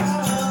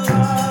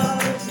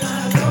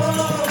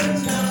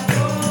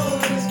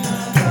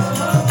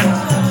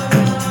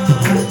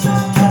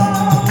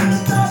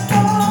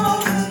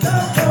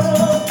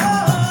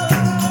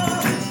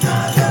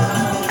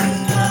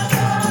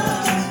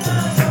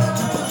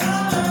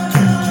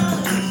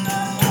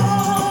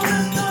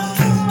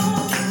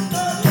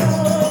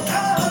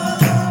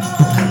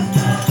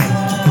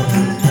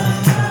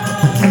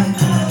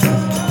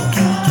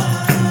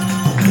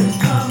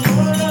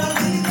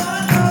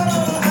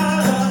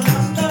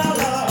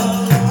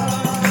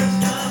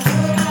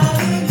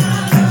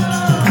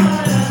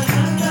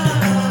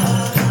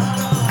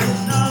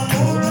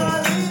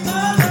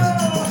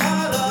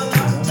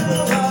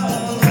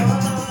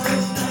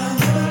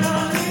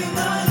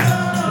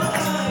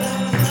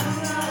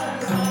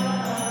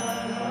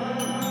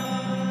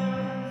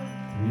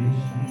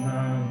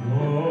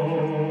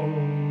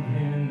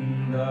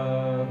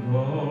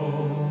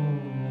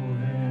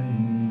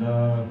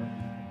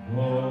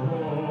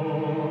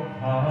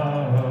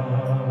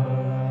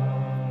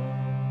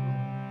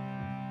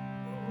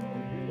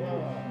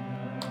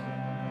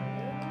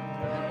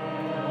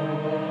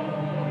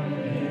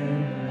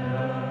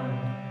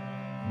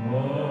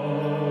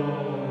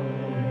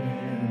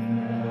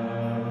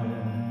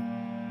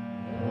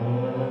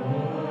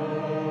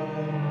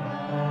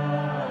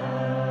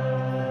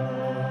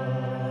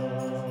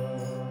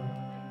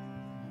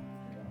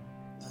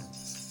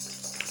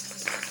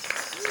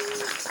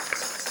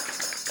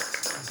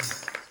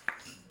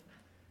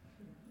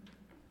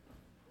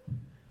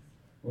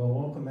Well,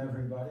 welcome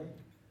everybody,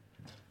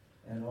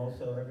 and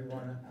also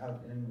everyone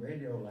out in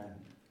Radio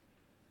Land.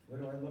 Where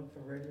do I look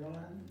for Radio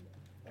Land?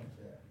 Up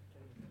there.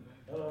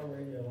 Hello,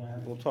 Radio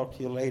Land. We'll talk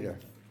to you later.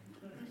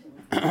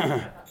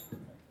 I'd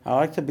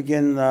like to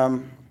begin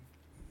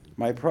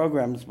my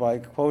programs by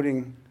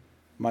quoting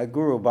my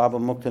guru, Baba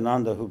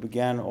Muktananda, who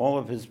began all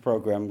of his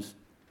programs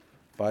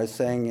by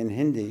saying in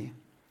Hindi,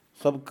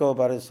 Sabko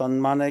bare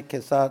sanmane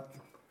ke saath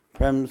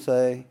prem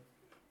se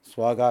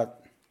swagat,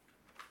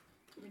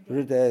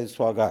 hriday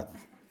swagat.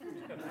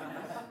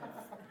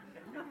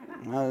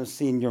 I've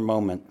seen your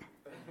moment.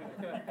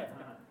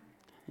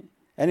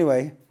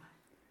 Anyway,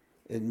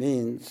 it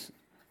means,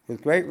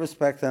 with great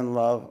respect and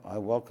love, I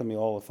welcome you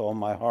all with all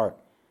my heart.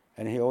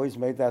 And he always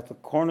made that the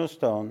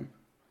cornerstone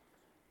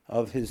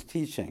of his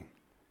teaching,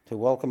 to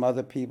welcome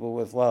other people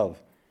with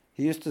love.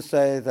 He used to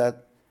say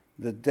that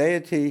the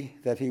deity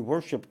that he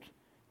worshipped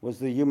was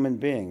the human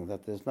being,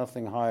 that there's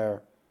nothing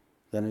higher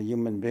than a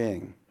human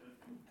being,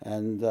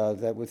 and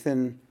that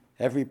within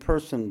every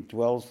person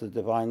dwells the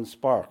divine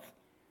spark,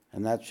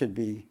 and that should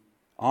be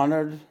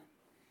honored,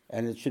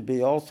 and it should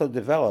be also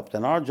developed.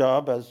 And our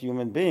job as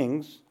human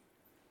beings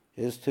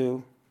is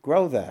to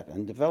grow that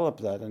and develop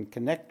that and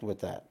connect with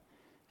that.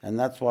 And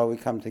that's why we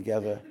come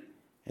together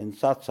in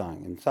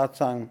satsang. In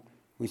satsang,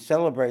 we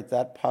celebrate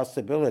that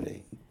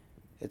possibility.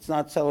 It's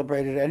not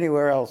celebrated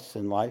anywhere else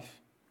in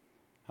life.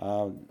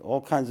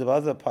 All kinds of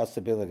other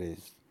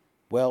possibilities,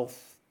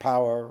 wealth,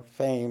 power,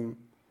 fame,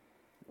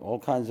 all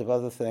kinds of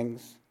other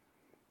things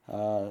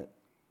are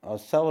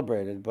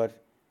celebrated.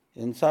 But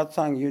in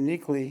satsang,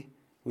 uniquely,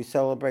 we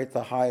celebrate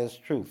the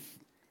highest truth,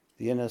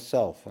 the inner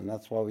self, and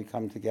that's why we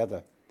come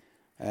together.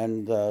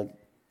 And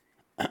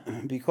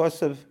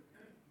because of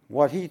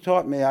what he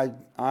taught me,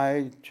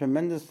 I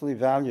tremendously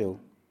value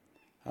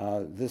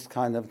this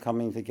kind of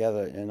coming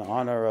together in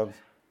honor of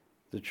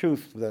the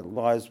truth that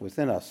lies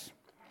within us.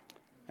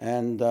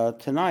 And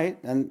tonight,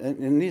 and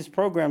in these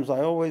programs,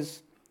 I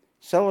always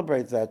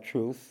celebrate that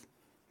truth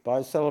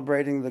by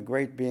celebrating the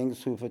great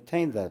beings who've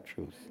attained that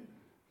truth,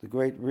 the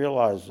great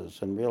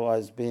realizers and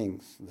realized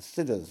beings, the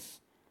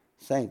siddhas,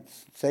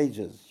 saints,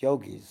 sages,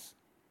 yogis,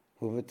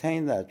 who've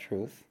attained that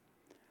truth,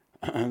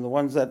 and the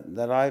ones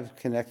that I've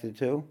connected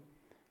to,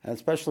 and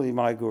especially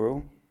my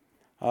guru.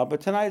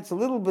 But tonight it's a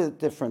little bit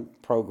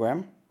different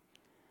program.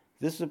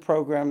 This is a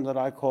program that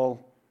I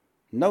call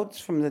Notes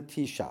from the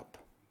Tea Shop.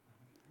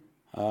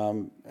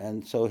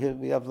 And so here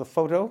we have the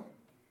photo.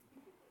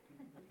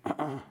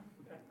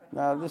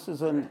 Now this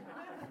is an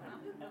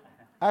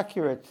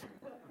accurate,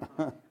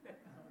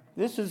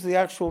 this is the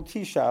actual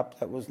tea shop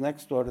that was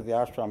next door to the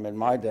ashram in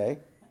my day.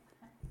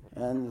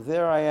 And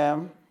there I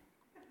am,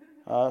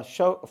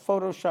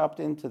 photoshopped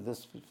into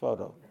this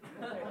photo.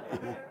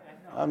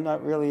 I'm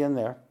not really in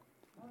there.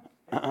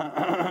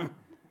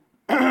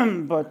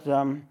 But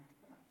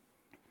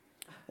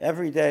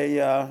every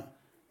day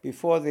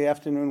before the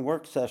afternoon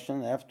work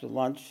session, after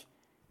lunch,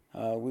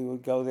 we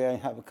would go there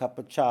and have a cup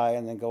of chai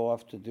and then go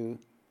off to do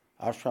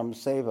ashram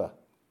seva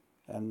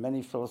and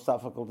many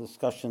philosophical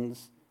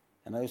discussions.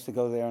 And I used to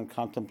go there and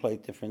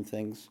contemplate different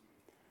things.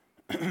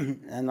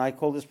 And I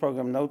call this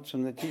program Notes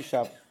from the Tea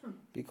Shop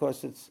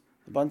because it's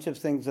a bunch of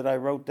things that I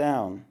wrote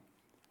down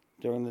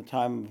during the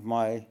time of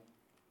my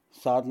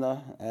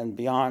sadhana and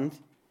beyond.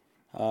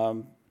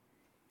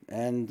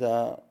 And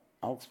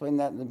I'll explain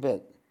that in a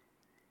bit.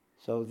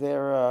 So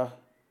there are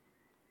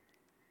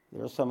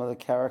some of the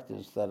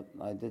characters that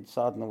I did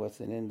sadhana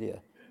with in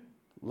India.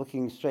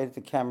 Looking straight at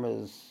the camera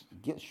is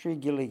Sri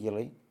Gili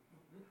Gili,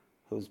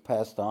 who's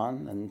passed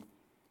on, and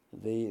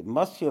the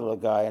muscular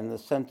guy in the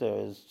center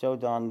is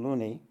Jodan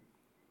Looney,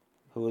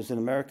 who is an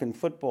American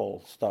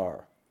football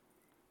star,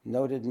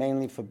 noted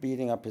mainly for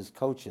beating up his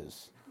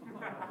coaches.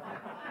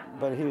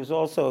 But he was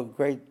also a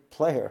great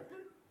player,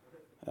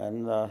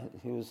 and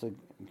he was a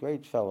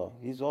great fellow.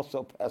 He's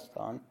also passed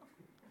on,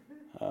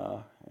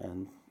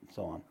 and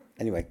so on.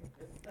 Anyway,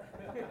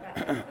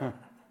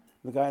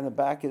 the guy in the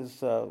back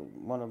is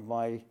one of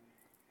my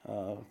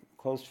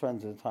close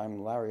friends at the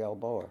time, Larry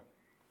Alboa.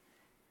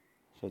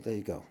 So there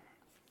you go.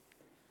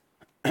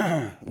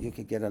 You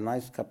could get a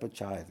nice cup of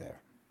chai there.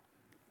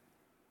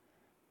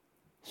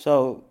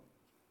 So,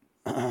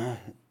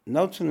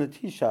 Notes in the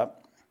Tea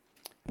Shop.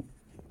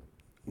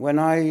 When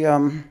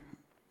I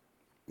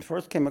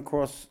first came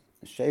across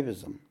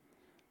Shaivism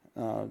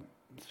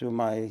through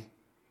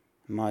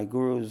my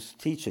guru's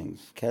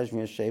teachings,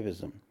 Kashmir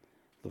Shaivism,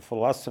 the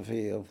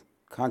philosophy of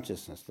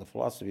consciousness, the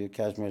philosophy of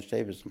Kashmir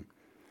Shaivism,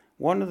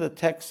 one of the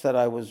texts that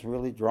I was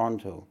really drawn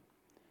to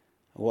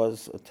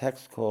was a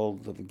text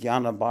called the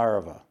Vijnana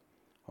Bhairava,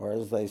 or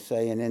as they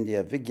say in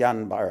India,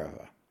 Vigyan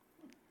Bhairava.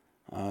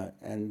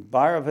 And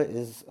Bhairava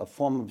is a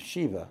form of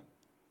Shiva,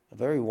 a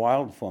very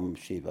wild form of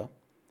Shiva,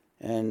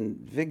 and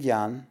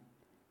Vigyan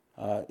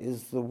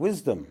is the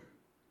wisdom.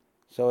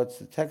 So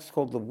it's a text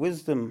called the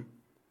Wisdom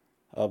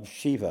of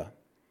Shiva,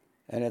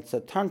 and it's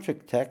a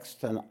tantric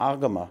text, an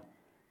agama,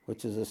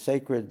 which is a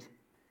sacred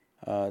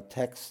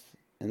text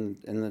in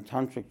the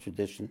tantric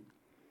tradition.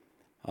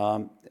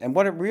 And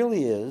what it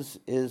really is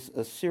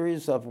a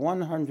series of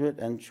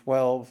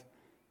 112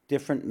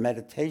 different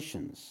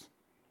meditations,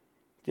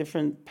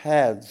 different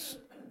paths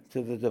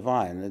to the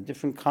divine, and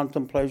different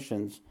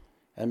contemplations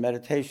and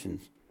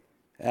meditations.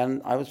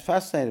 And I was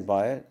fascinated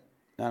by it,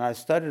 and I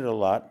studied a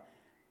lot.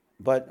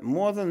 But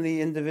more than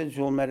the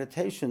individual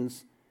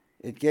meditations,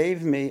 it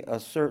gave me a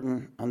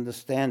certain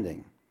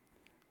understanding,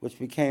 which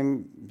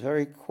became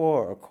a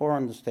core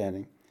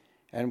understanding.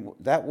 And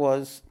that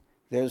was,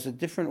 there's a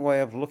different way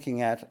of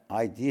looking at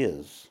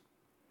ideas.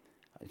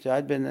 So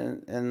I'd been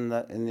in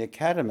the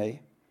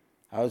academy.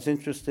 I was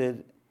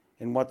interested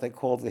in what they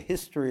call the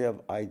history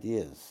of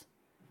ideas.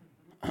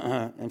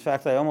 In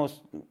fact, I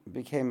almost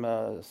became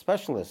a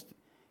specialist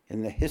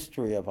in the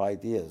history of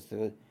ideas.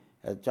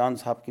 At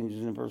Johns Hopkins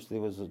University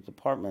was a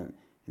department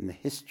in the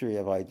history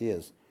of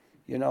ideas.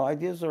 You know,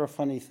 ideas are a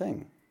funny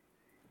thing.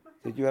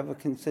 Did you ever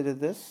consider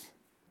this?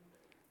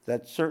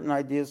 That certain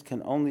ideas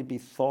can only be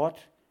thought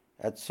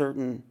at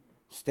certain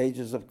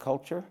stages of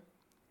culture?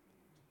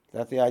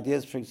 That the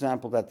ideas, for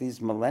example, that these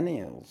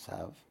millennials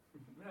have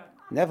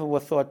never were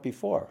thought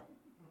before,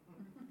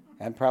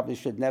 and probably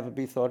should never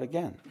be thought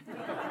again.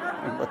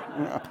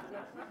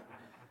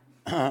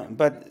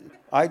 But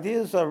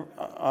ideas are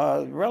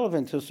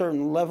relevant to a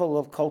certain level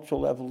of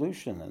cultural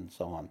evolution and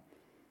so on.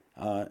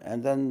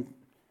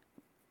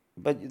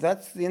 But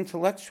that's the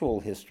intellectual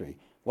history.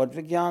 What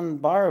Vigyan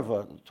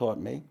Bhairava taught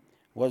me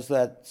was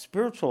that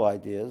spiritual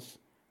ideas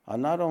are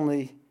not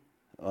only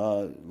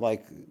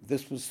like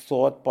this was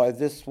thought by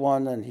this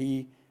one and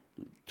he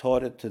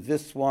taught it to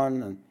this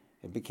one and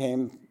it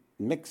became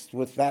mixed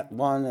with that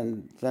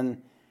one,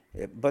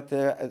 but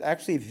they're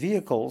actually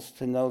vehicles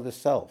to know the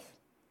self.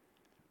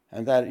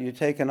 And that you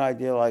take an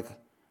idea like,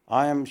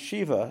 I am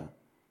Shiva,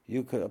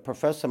 a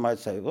professor might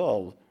say,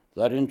 well,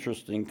 that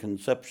interesting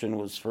conception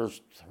was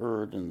first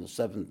heard in the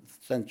 7th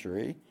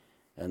century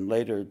and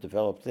later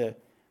developed there.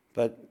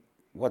 But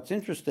what's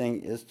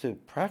interesting is to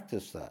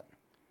practice that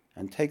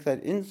and take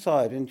that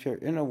insight into your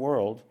inner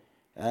world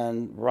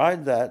and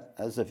ride that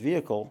as a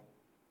vehicle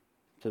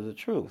to the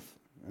truth.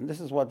 And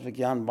this is what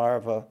Vigyan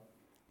Bhairava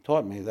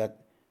taught me,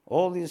 that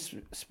all these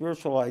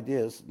spiritual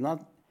ideas,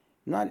 not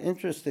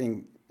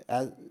interesting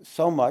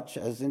so much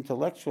as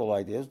intellectual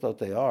ideas, though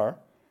they are,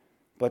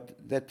 but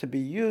that to be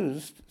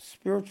used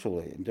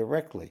spiritually and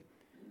directly.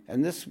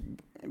 And this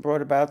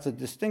brought about the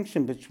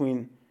distinction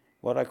between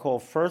what I call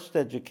first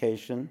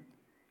education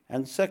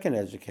and second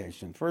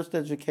education. First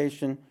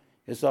education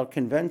is our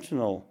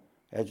conventional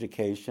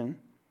education,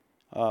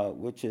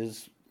 which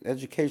is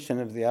education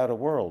of the outer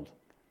world.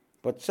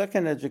 But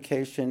second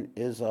education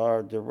is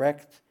our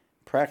direct,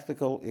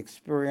 practical,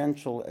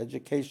 experiential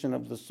education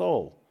of the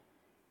soul,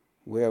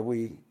 where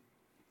we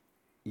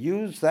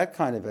use that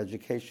kind of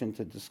education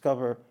to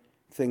discover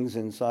things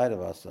inside of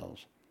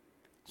ourselves.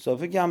 So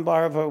Vigyan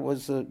Bhairava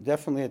was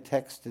definitely a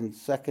text in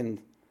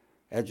second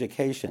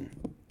education.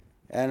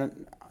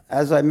 And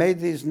as I made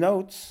these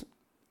notes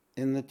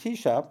in the tea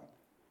shop,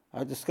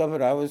 I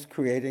discovered I was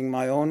creating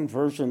my own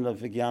version of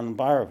Vigyan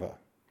Bhairava,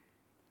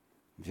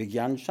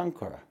 Vigyan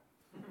Shankara.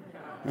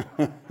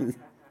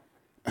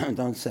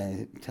 Don't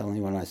tell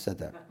anyone I said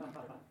that.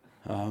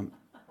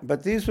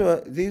 But these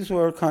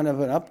were kind of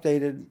an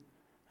updated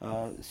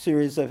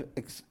series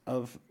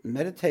of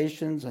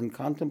meditations and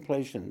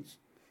contemplations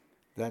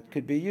that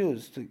could be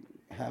used to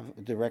have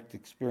a direct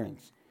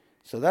experience.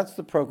 So that's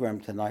the program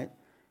tonight.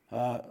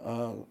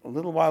 A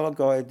little while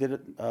ago, I did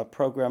a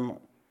program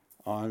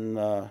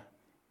on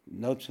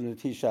Notes in the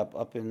Tea Shop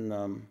up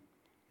in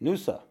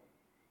Noosa.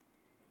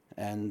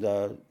 And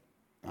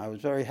I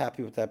was very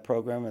happy with that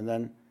program. And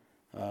then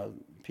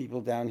people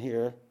down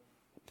here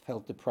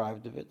felt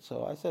deprived of it.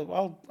 So I said,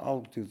 well,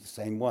 I'll do the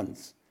same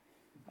ones.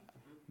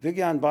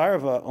 Vigyan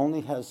Bhairava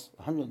only has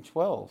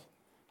 112.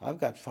 I've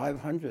got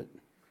 500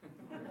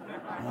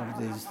 of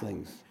these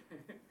things.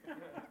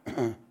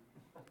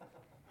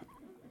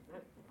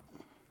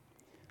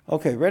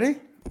 Okay, ready?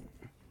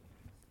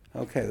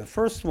 Okay, the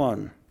first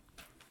one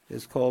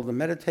is called the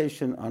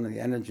Meditation on the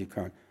Energy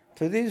Current.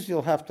 For these,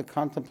 you'll have to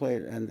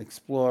contemplate and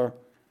explore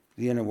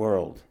the inner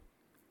world,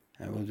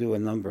 and we'll do a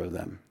number of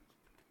them.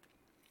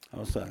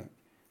 Also,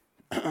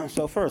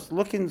 so first,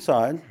 look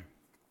inside,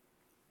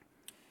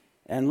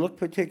 and look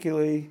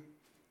particularly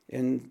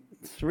in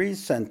 3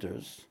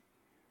 centers: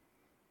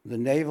 the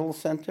navel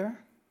center,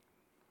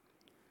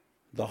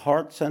 the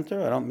heart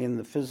center, I don't mean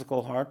the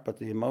physical heart, but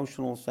the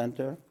emotional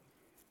center,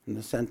 in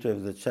the center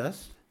of the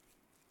chest,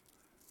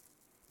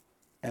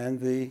 and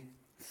the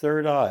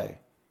third eye,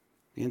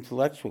 the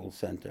intellectual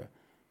center.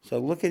 So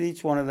look at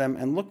each one of them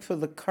and look for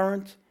the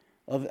current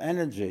of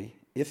energy,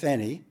 if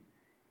any,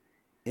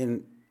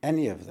 in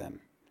any of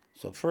them.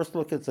 So first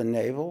look at the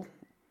navel.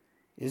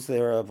 Is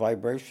there a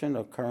vibration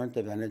or current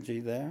of energy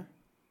there?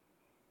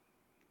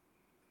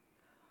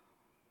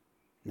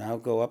 Now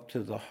go up to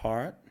the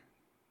heart.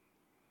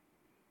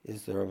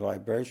 Is there a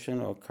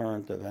vibration or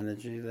current of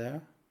energy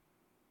there?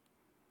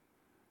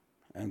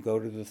 And go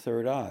to the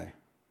third eye.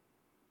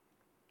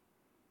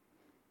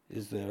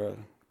 Is there a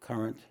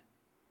current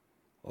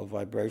or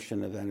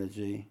vibration of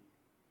energy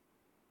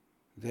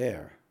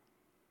there.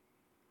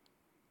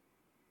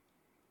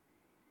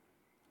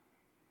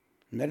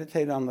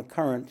 Meditate on the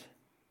current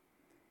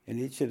in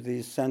each of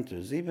these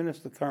centers, even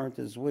if the current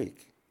is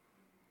weak.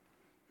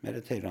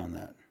 Meditate on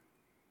that.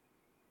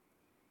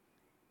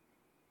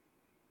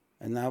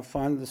 And now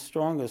find the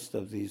strongest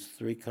of these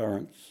three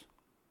currents.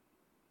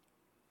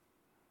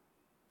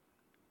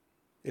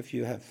 If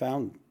you have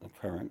found a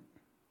current.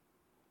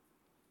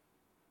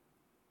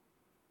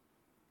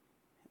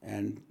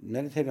 And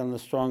meditate on the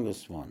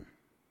strongest one.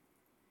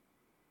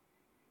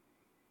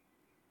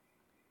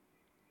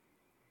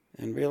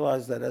 And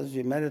realize that as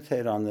you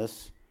meditate on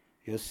this,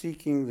 you're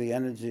seeking the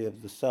energy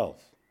of the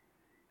self.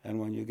 And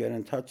when you get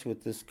in touch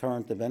with this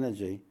current of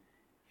energy,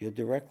 you're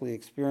directly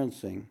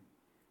experiencing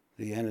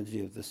the energy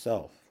of the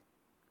self.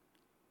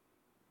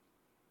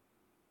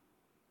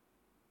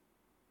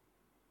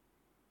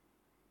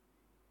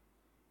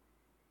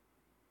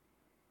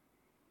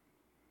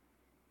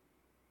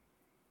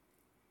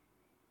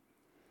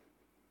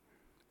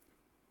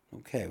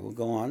 Okay, we'll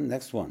go on.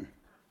 Next one.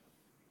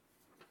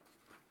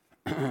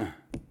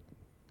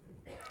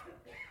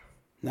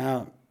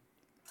 Now,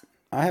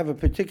 I have a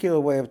particular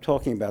way of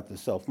talking about the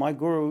self. My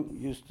guru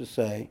used to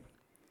say,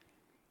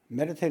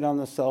 meditate on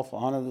the self,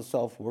 honor the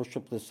self,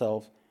 worship the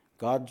self.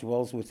 God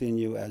dwells within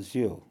you as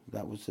you.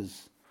 That was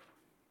his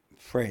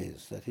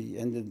phrase that he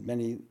ended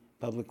many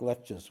public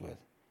lectures with.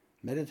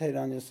 Meditate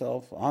on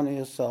yourself, honor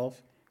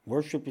yourself,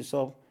 worship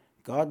yourself.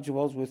 God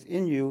dwells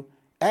within you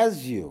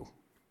as you.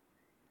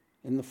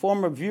 In the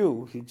form of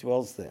you, he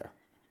dwells there.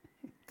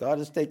 God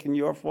has taken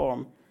your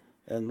form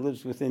and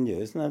lives within you.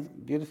 Isn't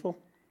that beautiful?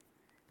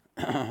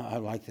 I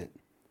liked it.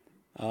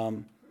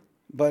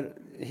 But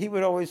he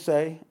would always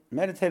say,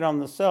 meditate on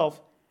the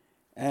self,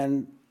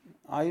 and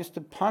I used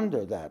to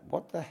ponder that.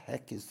 What the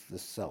heck is the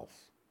self?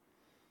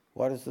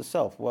 What is the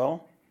self?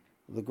 Well,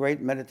 the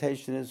great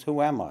meditation is,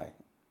 who am I?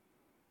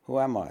 Who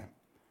am I?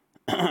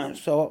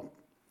 So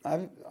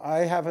I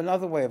have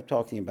another way of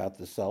talking about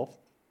the self.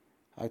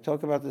 I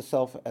talk about the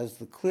self as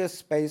the clear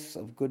space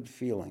of good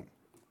feeling.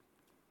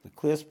 The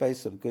clear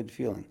space of good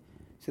feeling.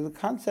 See, the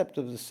concept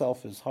of the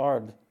self is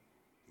hard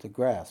to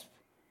grasp.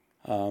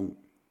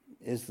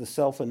 Is the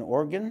self an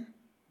organ?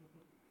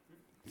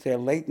 Say a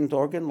latent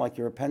organ like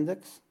your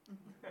appendix?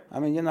 I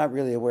mean, you're not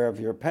really aware of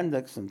your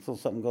appendix until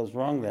something goes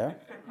wrong there.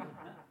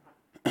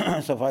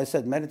 So if I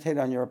said, meditate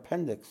on your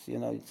appendix,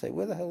 you'd say,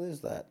 where the hell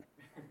is that?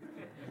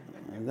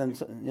 And then,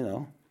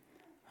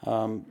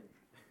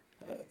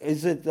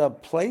 is it a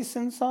place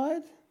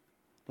inside?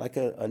 Like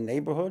a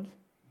neighborhood?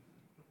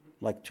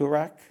 Like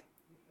Turak?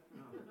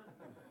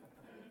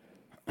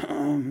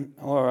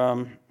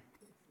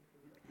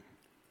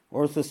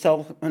 Or is the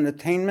self an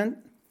attainment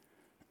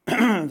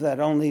that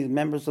only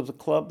members of the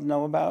club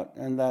know about,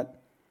 and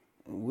that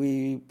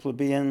we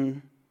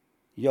plebeian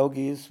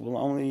yogis will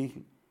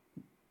only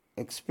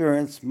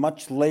experience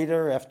much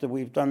later after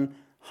we've done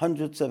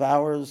hundreds of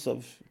hours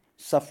of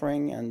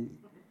suffering and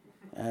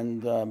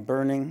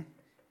burning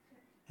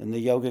in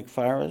the yogic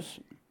fires?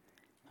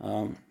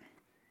 Well,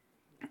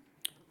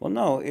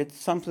 no, it's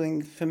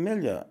something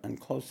familiar and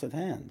close at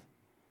hand.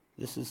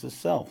 This is the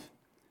self.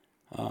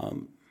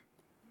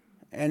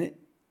 And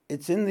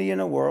it's in the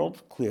inner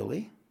world,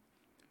 clearly.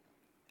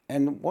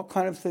 And what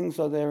kind of things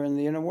are there in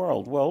the inner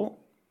world? Well,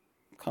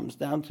 it comes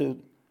down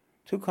to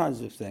two kinds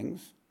of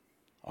things,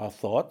 our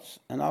thoughts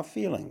and our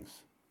feelings.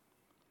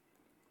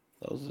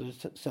 Those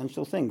are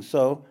essential things.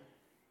 So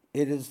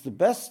it is the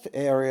best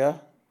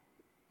area,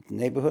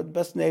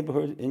 best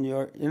neighborhood in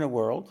your inner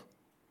world.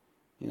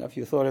 If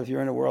you thought of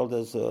your inner world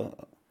as a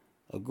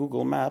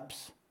Google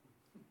Maps,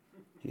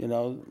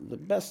 the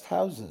best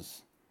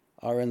houses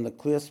are in the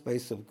clear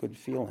space of good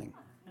feeling.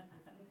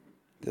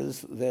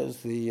 There's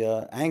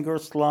the anger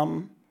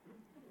slum,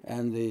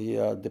 and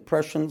the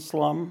depression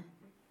slum,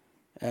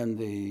 and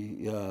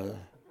the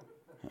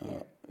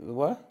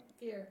what?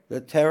 Fear.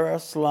 The terror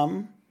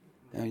slum,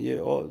 and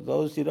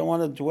those you don't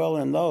want to dwell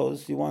in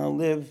those. You want to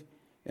live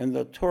in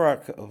the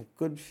Turak of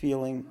good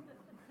feeling,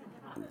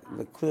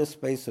 the clear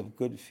space of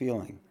good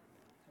feeling.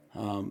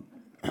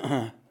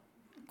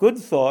 Good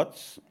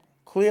thoughts,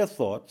 clear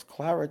thoughts,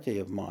 clarity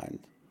of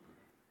mind,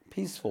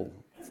 peaceful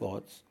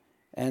thoughts,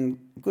 and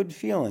good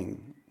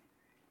feeling.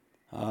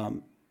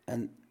 And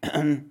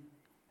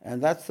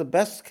that's the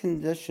best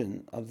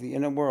condition of the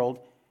inner world.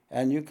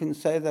 And you can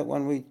say that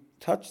when we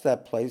touch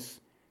that place,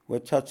 we're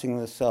touching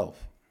the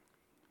self.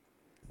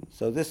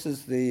 So this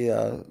is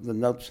the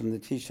notes from the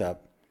tea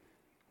shop.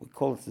 We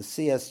call it the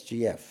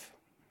CSGF.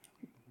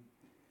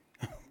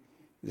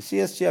 The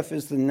CSGF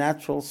is the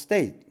natural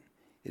state.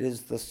 It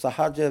is the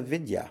Sahaja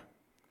Vidya.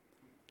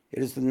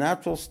 It is the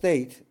natural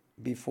state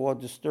before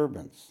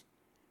disturbance.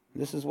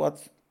 This is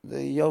what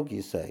the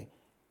yogis say.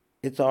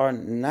 It's our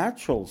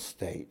natural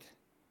state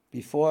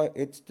before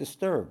it's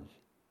disturbed.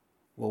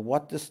 Well,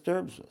 what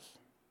disturbs us?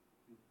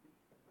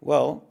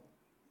 Well,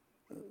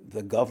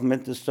 the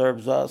government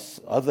disturbs us,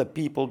 other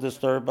people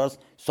disturb us,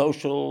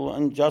 social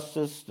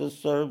injustice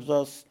disturbs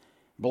us,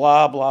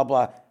 blah, blah,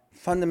 blah.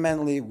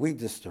 Fundamentally, we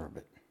disturb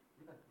it.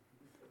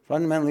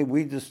 Fundamentally,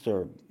 we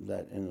disturb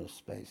that inner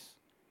space.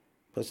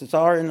 Because it's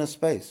our inner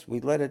space. We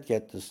let it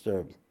get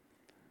disturbed.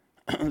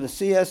 The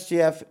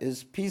CSGF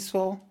is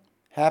peaceful,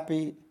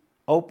 happy,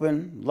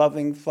 open,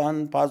 loving,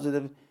 fun,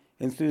 positive,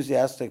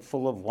 enthusiastic,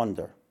 full of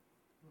wonder.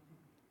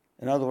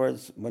 In other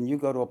words, when you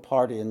go to a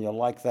party and you're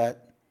like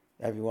that,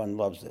 everyone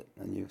loves it.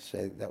 And you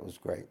say, that was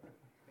great.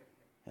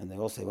 And they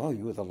all say, oh,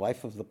 you were the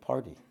life of the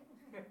party.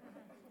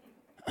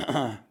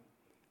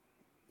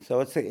 So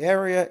it's the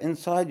area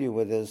inside you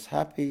where there's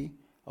happy,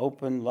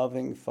 open,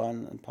 loving,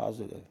 fun, and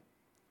positive.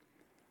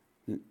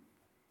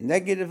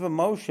 Negative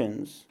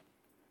emotions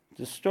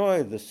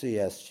destroy the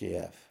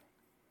CSGF.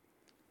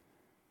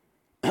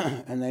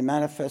 And they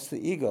manifest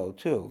the ego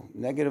too.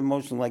 Negative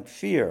emotions like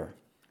fear,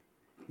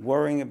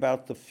 worrying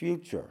about the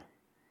future.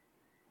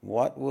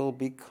 What will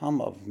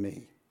become of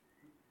me?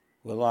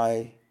 Will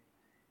I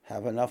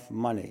have enough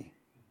money?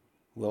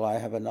 Will I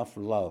have enough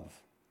love?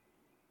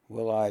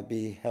 Will I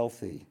be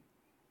healthy?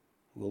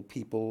 Will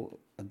people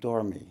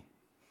adore me?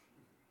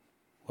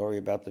 Worry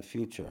about the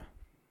future.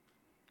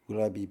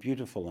 Will I be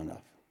beautiful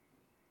enough?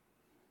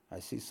 I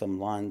see some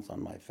lines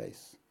on my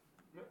face.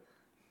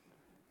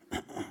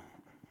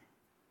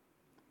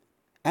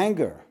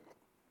 Anger.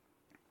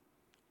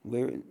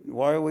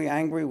 Why are we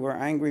angry? We're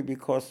angry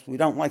because we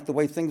don't like the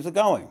way things are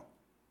going,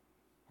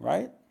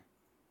 right?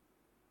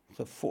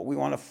 So we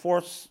want to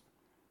force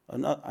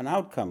an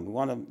outcome. We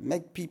want to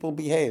make people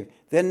behave.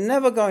 They're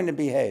never going to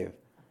behave.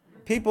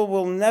 People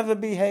will never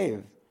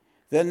behave.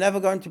 They're never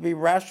going to be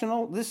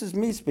rational. This is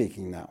me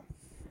speaking now.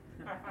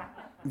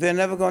 They're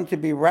never going to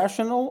be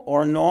rational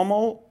or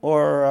normal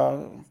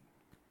or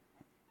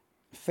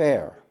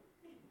fair.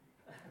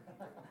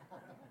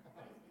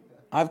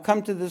 I've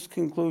come to this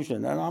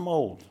conclusion, and I'm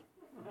old.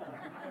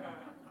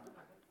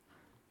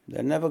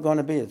 They're never going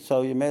to be it,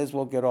 so you may as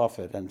well get off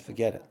it and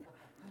forget it.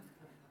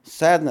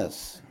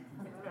 Sadness.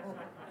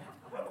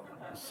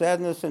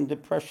 Sadness and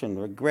depression,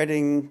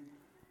 regretting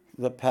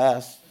the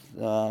past,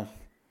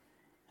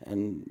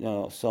 and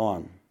so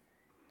on.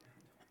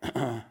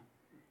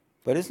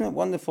 But isn't it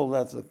wonderful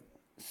that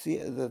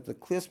the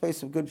clear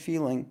space of good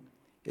feeling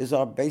is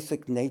our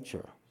basic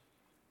nature?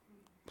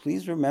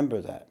 Please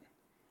remember that.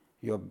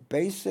 Your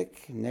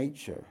basic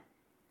nature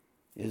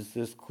is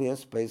this clear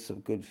space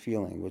of good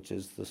feeling, which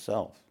is the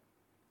self.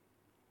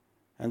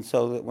 And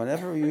so that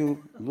whenever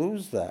you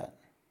lose that,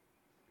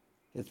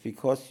 it's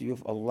because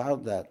you've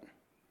allowed that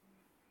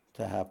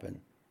to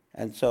happen.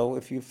 And so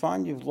if you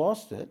find you've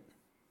lost it,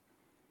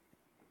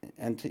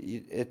 and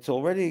it's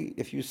already,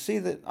 if you see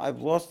that I've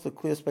lost the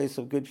clear space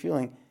of good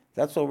feeling,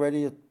 that's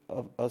already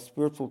a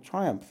spiritual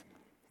triumph,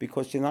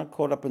 because you're not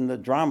caught up in the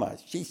drama.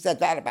 She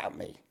said that about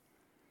me.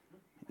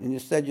 And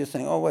instead you're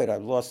saying, oh wait,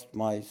 I've lost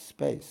my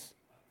space.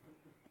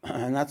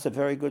 And that's a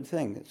very good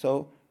thing.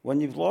 So when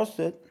you've lost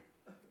it,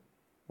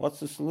 what's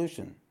the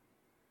solution?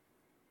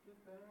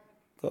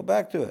 Go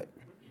back to it.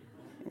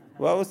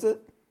 What was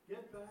it?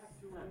 Get back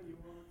to where you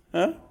want.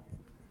 Huh?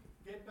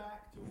 Get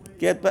back to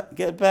where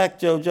Get back,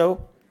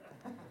 Jojo.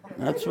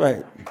 That's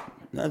right.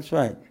 That's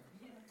right.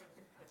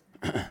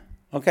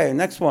 Okay,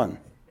 next one.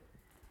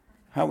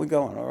 How we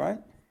going, all right?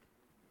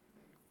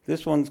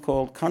 This one's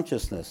called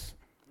consciousness.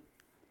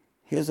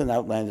 Here's an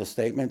outlandish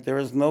statement. There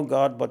is no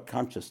God but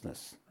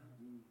consciousness.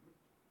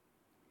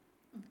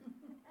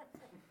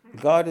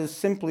 God is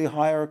simply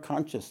higher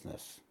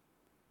consciousness.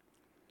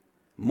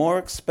 More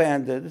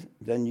expanded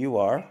than you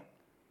are,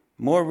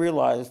 more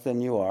realized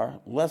than you are,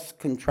 less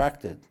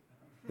contracted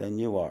than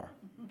you are.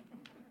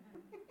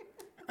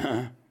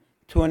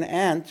 To an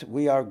ant,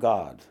 we are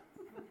God.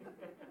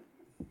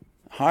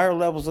 Higher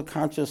levels of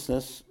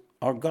consciousness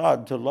are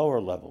God to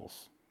lower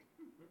levels.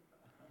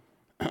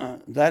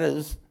 That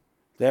is,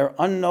 they're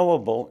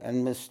unknowable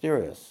and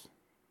mysterious.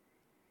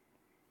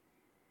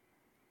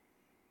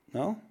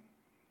 No?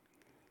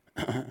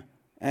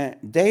 And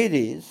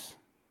deities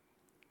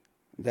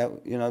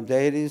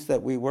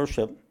that we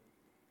worship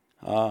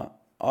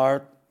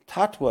are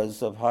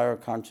tattvas of higher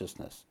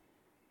consciousness.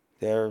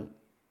 They're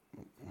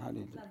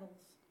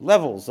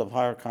levels of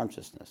higher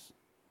consciousness.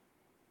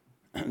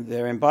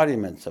 They're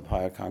embodiments of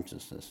higher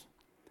consciousness.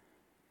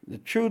 The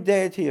true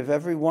deity of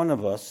every one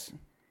of us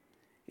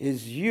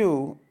is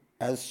you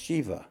as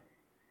Shiva.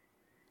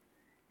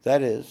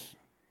 That is,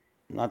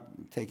 not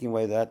taking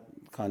away that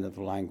kind of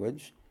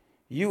language,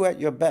 you at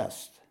your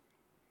best.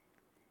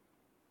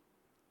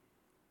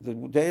 The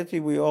deity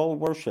we all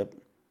worship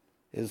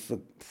is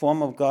the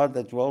form of God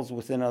that dwells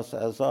within us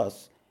as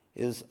us,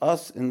 is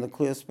us in the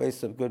clear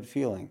space of good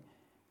feeling.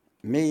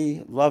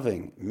 Me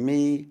loving,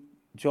 me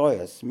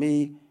joyous,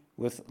 me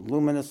with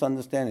luminous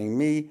understanding,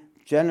 me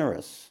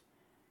generous,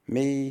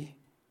 me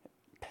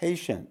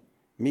patient,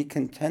 me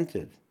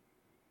contented.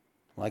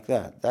 Like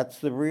that. That's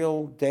the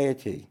real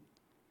deity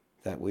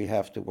that we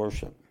have to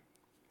worship.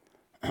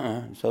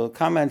 So the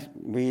comment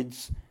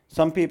reads,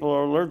 some people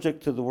are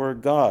allergic to the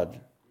word God.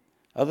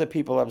 Other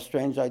people have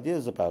strange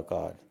ideas about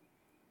God.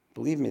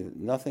 Believe me,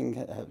 nothing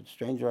have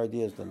stranger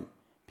ideas than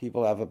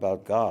people have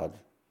about God.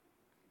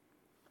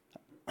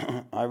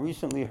 I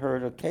recently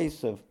heard a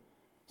case of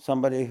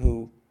somebody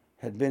who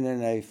had been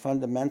in a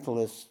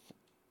fundamentalist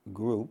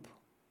group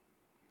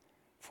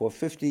for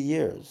 50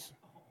 years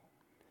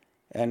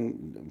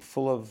and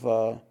full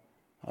of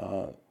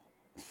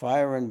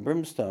fire and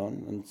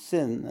brimstone and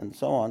sin and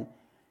so on.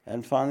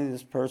 And finally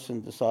this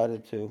person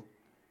decided to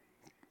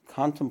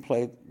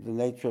contemplate the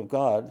nature of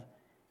God,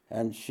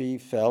 and she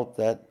felt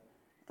that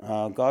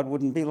God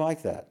wouldn't be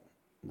like that,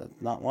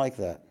 not like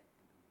that.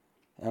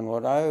 And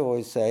what I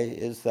always say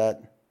is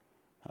that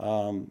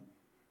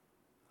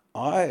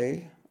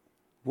I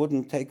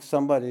wouldn't take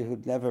somebody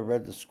who'd never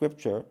read the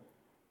scripture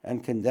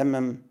and condemn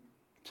him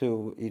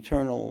to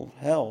eternal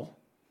hell,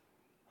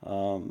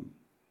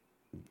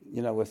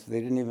 if they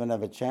didn't even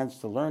have a chance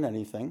to learn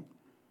anything.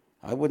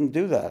 I wouldn't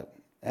do that.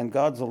 And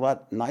God's a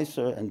lot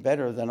nicer and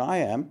better than I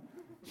am,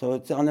 so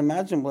it's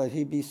unimaginable that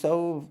he'd be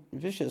so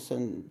vicious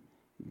and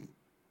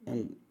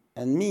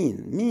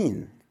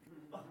mean,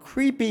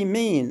 creepy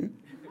mean,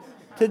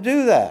 to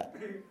do that.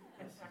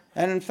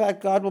 And in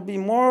fact, God will be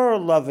more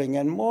loving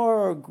and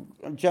more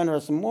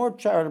generous and more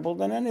charitable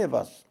than any of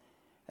us.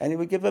 And he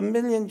would give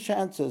 1,000,000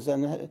 chances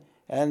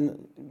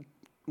and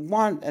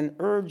want and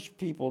urge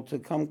people to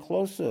come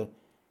closer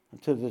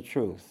to the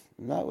truth.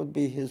 And that would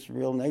be his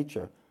real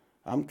nature.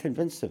 I'm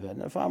convinced of it.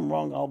 And if I'm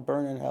wrong, I'll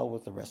burn in hell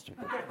with the rest of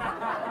you.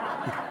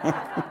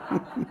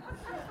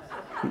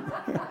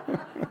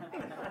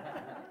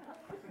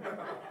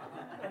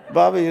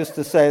 Bobby used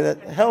to say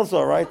that hell's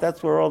all right,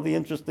 that's where all the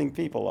interesting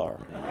people are.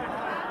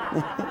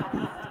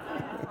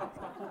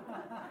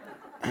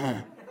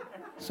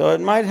 So it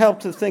might help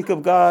to think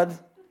of God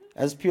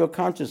as pure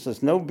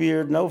consciousness, no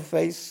beard, no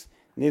face,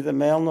 neither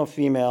male nor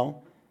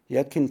female,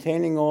 yet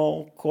containing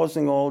all,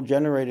 causing all,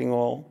 generating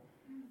all.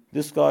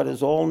 This God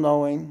is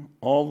all-knowing,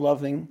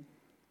 all-loving,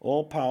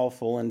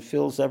 all-powerful, and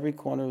fills every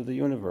corner of the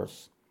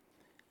universe.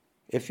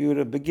 If you were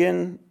to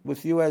begin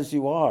with you as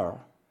you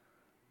are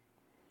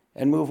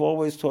and move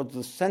always towards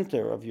the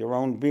center of your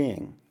own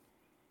being,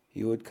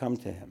 you would come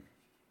to him.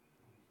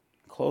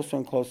 Closer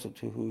and closer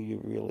to who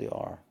you really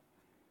are,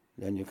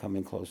 then you're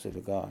coming closer to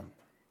God.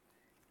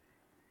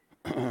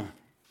 I'm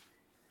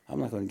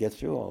not going to get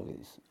through all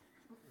these.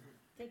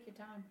 Take your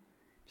time.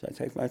 Should I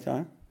take my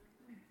time?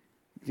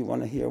 Do you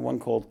want to hear one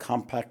called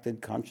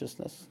compacted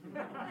consciousness?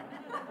 No.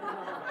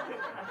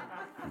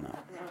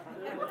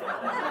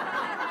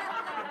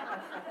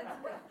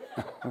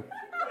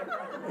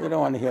 You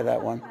don't want to hear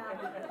that one.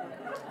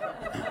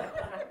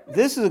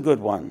 This is a good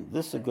one.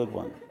 This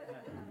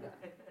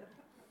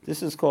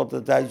is called The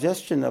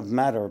Digestion of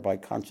Matter by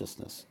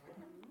Consciousness.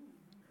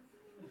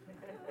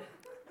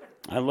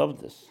 I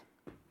love this.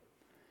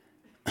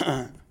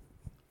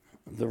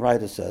 The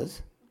writer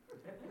says,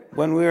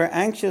 when we are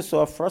anxious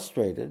or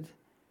frustrated,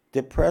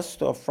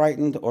 depressed or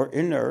frightened or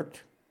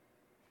inert,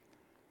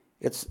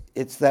 it's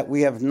that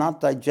we have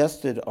not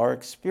digested our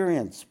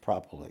experience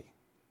properly.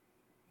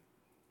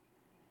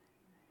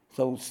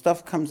 So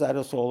stuff comes at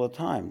us all the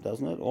time,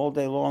 doesn't it? All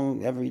day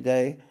long, every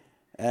day,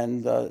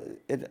 and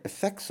it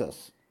affects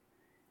us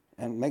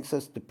and makes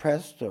us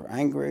depressed or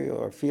angry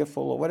or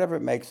fearful or whatever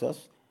it makes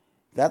us.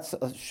 That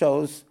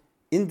shows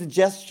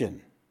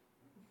indigestion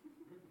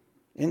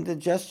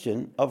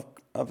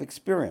of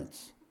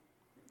experience.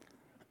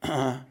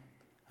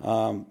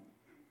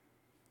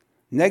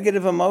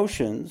 Negative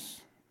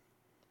emotions,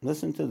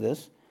 listen to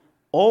this,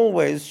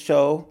 always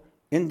show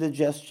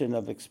indigestion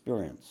of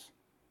experience.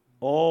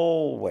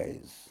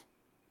 Always.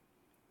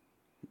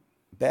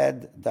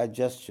 Bad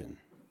digestion.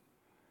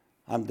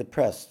 I'm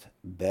depressed,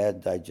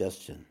 bad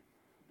digestion.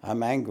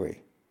 I'm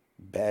angry,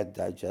 bad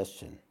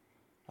digestion.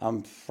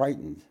 I'm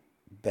frightened,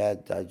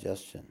 bad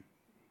digestion.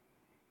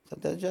 It's a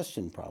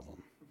digestion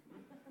problem.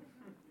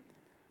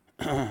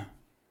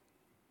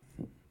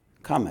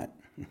 Comment.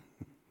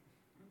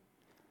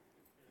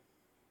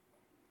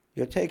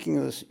 You're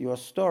taking your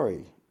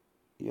story,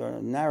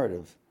 your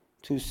narrative,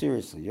 too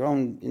seriously, your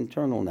own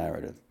internal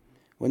narrative.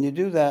 When you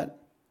do that,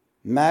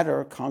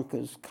 matter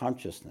conquers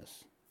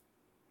consciousness.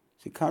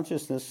 See,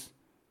 consciousness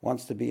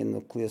wants to be in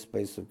the clear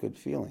space of good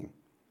feeling.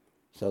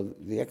 So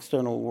the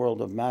external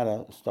world of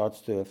matter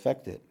starts to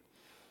affect it.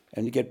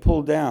 And you get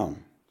pulled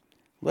down.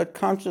 Let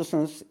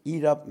consciousness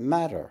eat up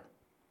matter.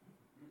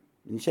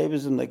 In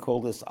Shaivism, they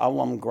call this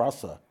alam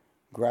grasa,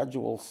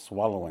 gradual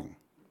swallowing.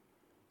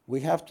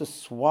 We have to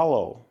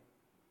swallow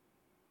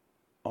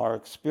our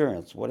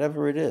experience,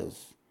 whatever it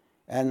is.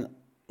 And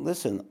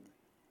listen,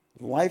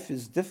 life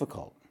is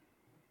difficult.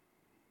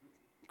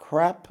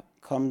 Crap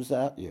comes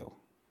at you.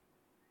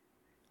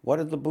 What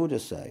did the Buddha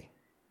say?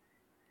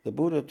 The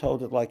Buddha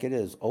told it like it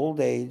is: old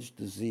age,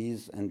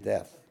 disease, and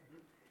death.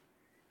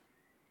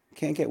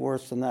 Can't get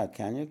worse than that,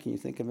 can you? Can you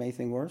think of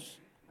anything worse?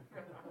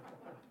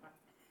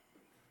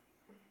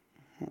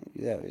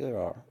 Yeah, there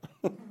are.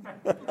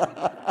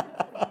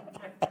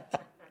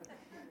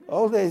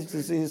 Old age,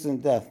 disease,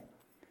 and death.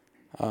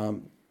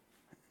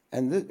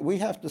 We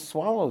have to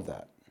swallow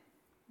that,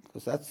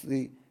 because that's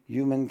the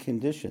human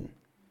condition.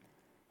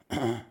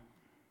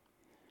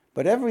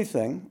 But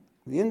everything,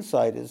 the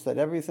insight is that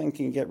everything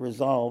can get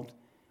resolved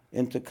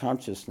into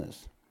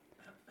consciousness.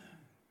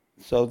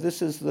 So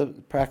this is the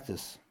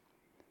practice.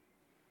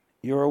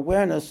 Your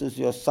awareness is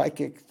your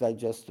psychic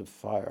digestive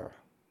fire,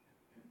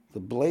 the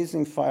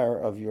blazing fire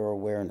of your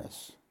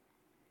awareness.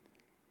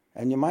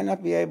 And you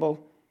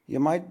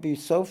might be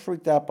so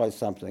freaked out by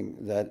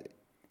something that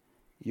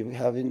you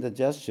have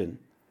indigestion,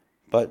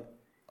 but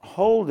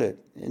hold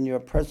it in your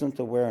present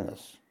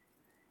awareness.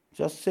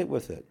 Just sit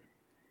with it.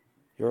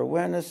 Your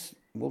awareness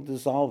will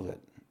dissolve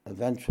it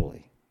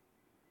eventually.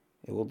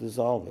 It will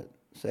dissolve it.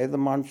 Say the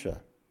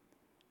mantra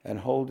and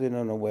hold it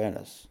in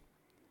awareness.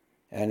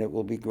 And it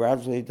will be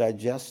gradually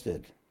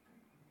digested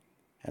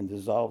and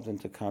dissolved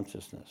into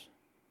consciousness.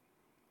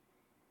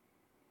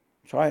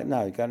 Try it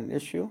now. You got an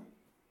issue?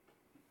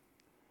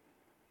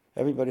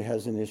 Everybody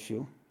has an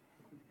issue.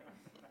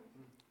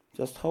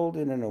 Just hold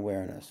it in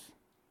awareness.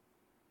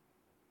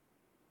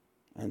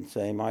 And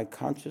say, my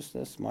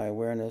consciousness, my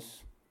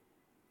awareness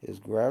is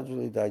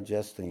gradually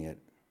digesting it,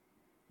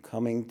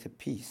 coming to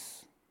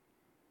peace.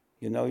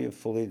 You know you've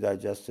fully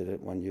digested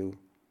it when you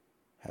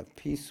have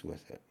peace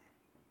with it.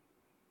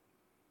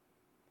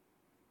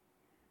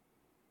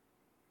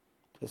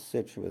 Just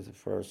sit with it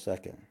for a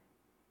second.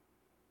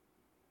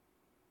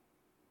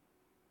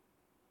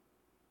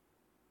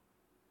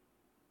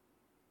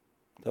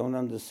 Don't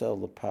undersell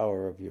the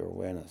power of your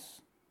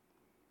awareness.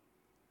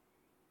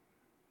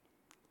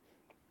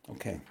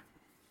 Okay.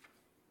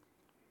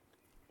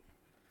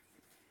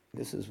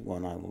 This is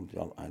one I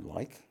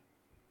like.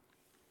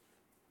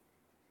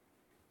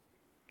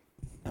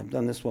 I've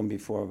done this one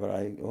before, but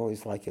I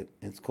always like it.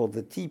 It's called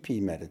the TP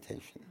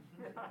meditation.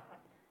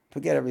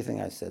 Forget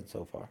everything I said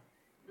so far.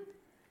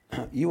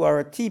 You are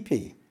a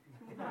TP.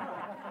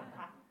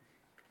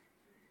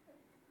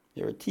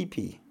 You're a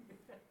TP.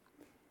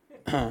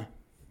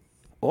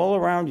 All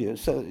around you.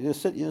 So you're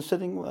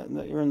sitting.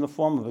 You're in the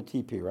form of a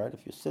TP, right?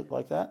 If you sit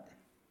like that.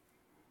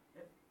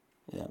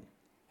 Yeah.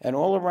 And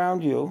all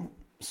around you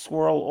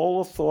swirl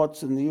all the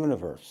thoughts in the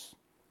universe.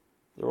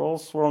 They're all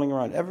swirling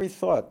around. Every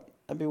thought,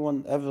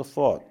 everyone ever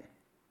thought.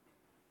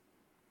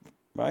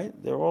 Right?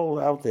 They're all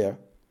out there.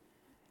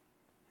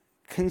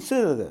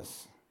 Consider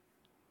this.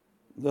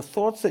 The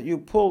thoughts that you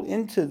pull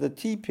into the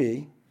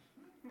TP,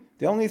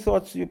 the only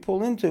thoughts you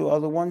pull into are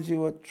the ones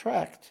you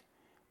attract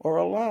or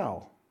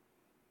allow.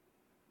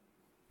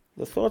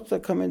 The thoughts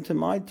that come into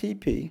my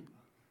TP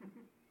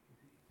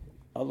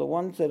are the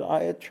ones that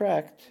I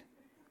attract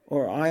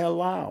or I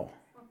allow.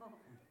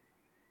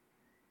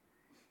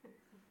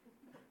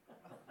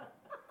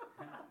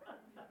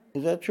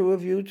 Is that true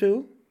of you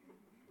too?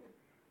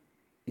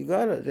 You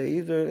got it. They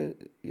either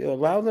you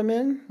allow them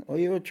in or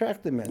you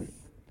attract them in.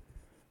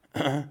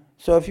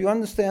 So if you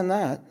understand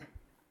that,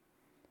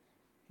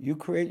 you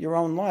create your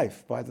own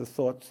life by the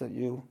thoughts that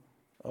you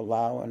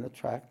allow and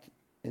attract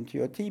into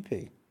your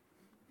TP.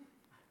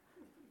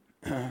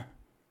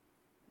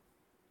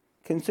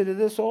 Consider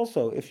this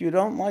also. If you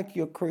don't like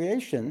your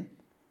creation,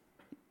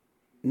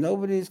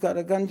 nobody's got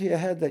a gun to your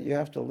head that you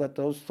have to let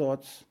those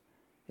thoughts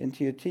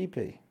into your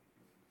TP.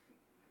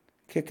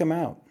 Kick them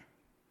out.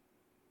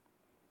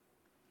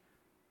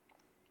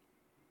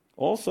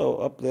 Also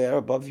up there,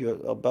 above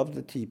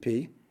the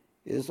TP,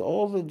 is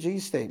all the G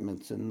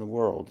statements in the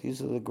world.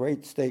 These are the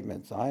great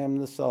statements. I am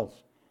the self.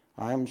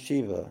 I am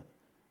Shiva.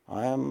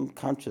 I am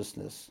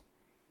consciousness.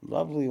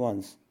 Lovely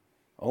ones.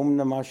 Om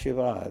Namah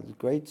Shivaya.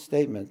 Great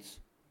statements.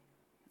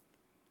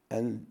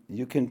 And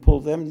you can pull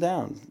them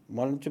down.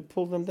 Why don't you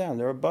pull them down?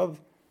 They're above.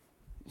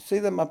 See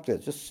them up there.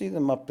 Just see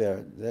them up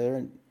there. They're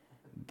in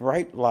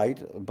bright light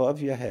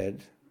above your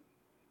head.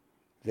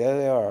 There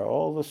they are.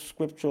 All the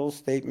scriptural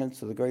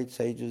statements of the great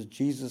sages.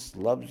 Jesus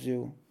loves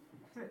you.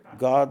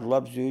 God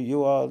loves you.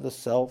 You are the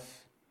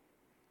self.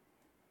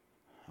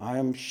 I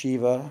am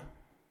Shiva.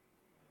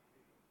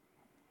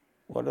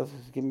 What else?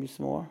 Give me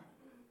some more.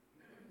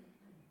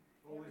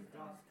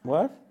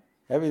 What?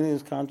 Everything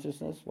is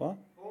consciousness. What?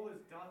 All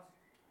is dust.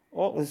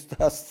 All is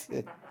dust.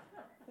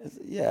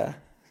 Yeah.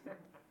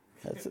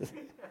 That's it.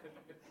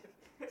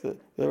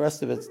 The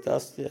rest of it's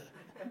dust, yeah.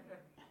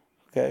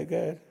 Okay,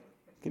 good.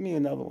 Give me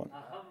another one.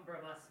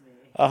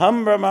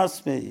 Aham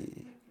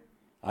Brahmasmi.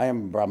 I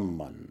am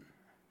Brahman.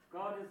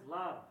 God is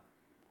love.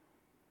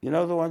 You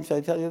know the one, should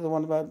I tell you the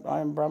one about I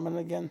am Brahman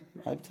again?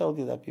 I've told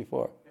you that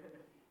before.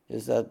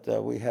 Is that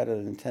we had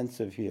an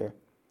intensive here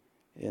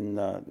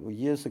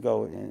years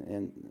ago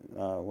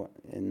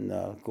in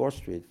Gore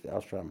Street,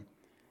 Ashram,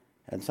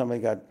 and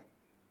somebody got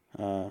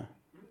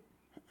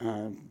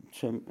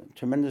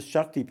tremendous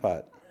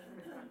Shaktipat,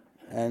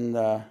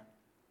 and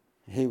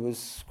he was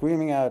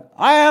screaming out,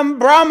 I am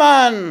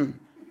Brahman!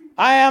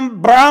 I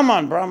am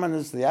Brahman! Brahman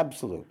is the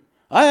absolute.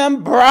 I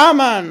am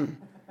Brahman!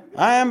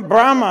 I am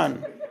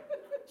Brahman!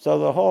 So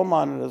the hall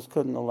monitors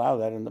couldn't allow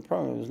that in the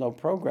program. There was no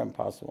program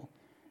possible.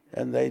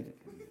 And they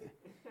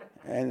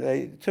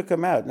took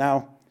him out.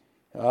 Now,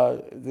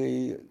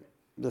 the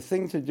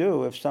thing to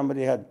do, if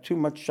somebody had too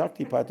much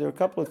Shaktipat, there are a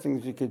couple of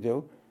things you could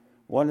do.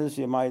 One is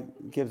you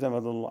might give them a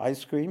little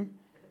ice cream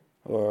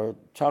or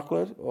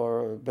chocolate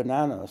or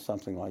banana or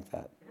something like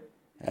that,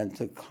 and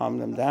to calm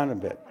them down a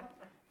bit.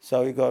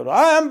 So he goes,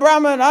 I am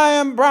Brahman,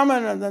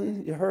 and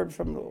then you heard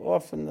from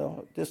off in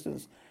the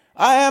distance,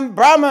 I am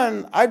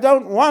Brahman. I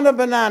don't want a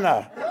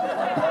banana.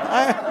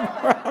 I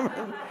am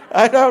Brahman.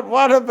 I don't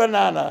want a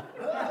banana.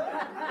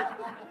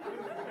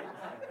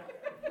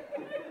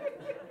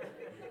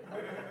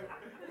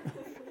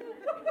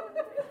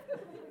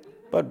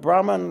 But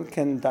Brahman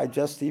can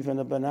digest even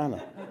a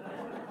banana.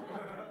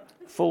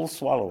 Full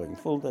swallowing,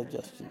 full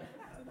digestion.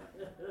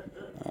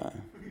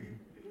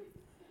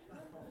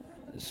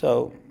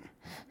 So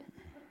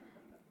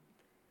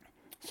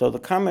the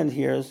comment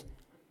here is,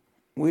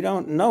 we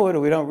don't know it or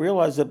we don't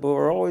realize it, but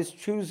we're always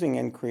choosing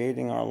and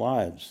creating our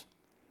lives.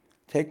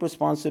 Take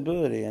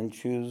responsibility and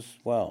choose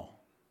well.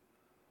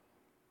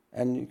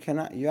 And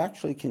you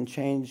actually can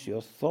change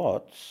your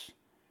thoughts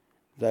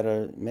that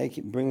are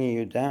bringing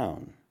you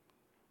down.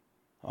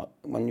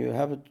 When you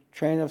have a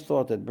train of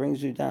thought that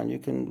brings you down, you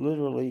can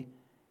literally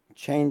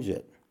change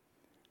it.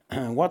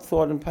 What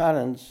thought and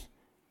patterns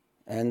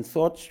and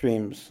thought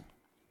streams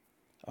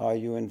are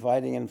you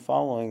inviting and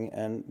following,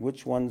 and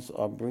which ones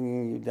are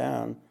bringing you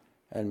down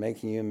and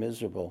making you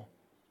miserable?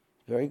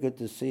 Very good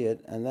to see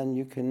it, and then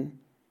you can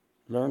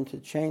learn to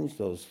change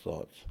those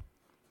thoughts.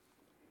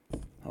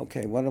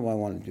 Okay, what do I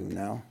want to do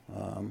now?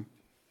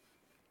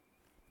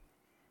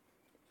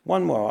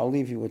 One more, I'll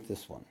leave you with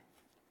this one.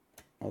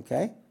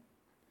 Okay?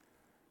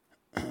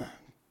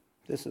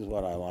 This is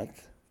what I like.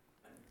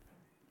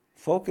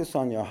 Focus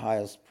on your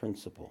highest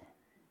principle.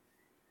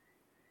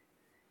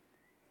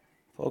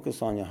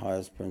 Focus on your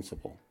highest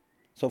principle.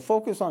 So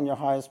focus on your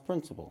highest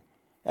principle.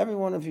 Every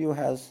one of you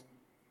has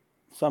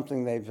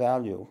something they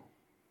value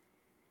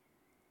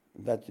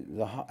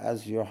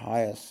as your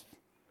highest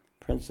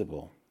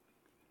principle.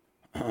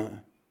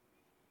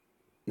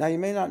 Now, you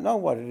may not know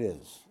what it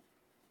is.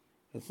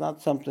 It's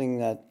not something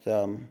that...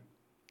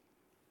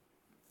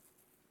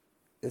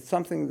 it's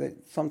something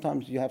that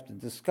sometimes you have to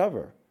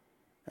discover.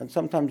 And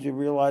sometimes you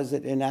realize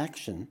it in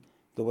action,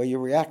 the way you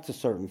react to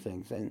certain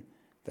things. And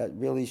that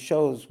really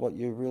shows what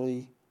you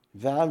really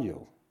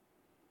value.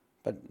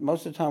 But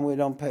most of the time we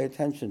don't pay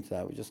attention to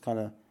that. We just kind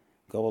of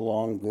go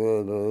along,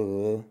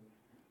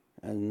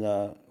 and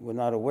we're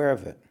not aware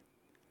of it.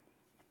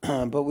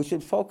 But we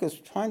should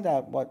find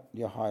out what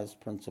your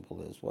highest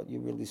principle is, what you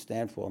really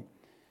stand for,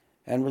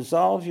 and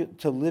resolve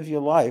to live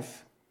your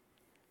life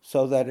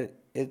so that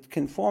it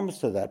conforms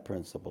to that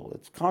principle.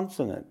 It's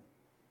consonant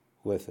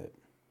with it.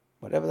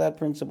 Whatever that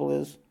principle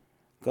is,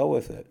 go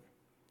with it.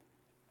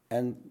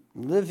 And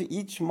live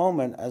each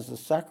moment as a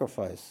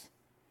sacrifice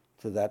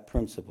to that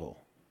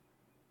principle.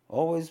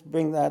 Always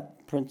bring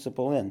that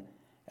principle in.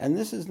 And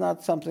this is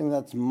not something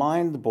that's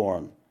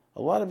mind-born.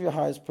 A lot of your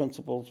highest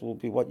principles will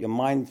be what your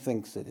mind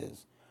thinks it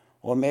is,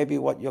 or maybe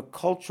what your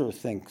culture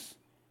thinks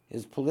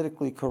is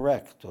politically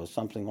correct, or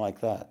something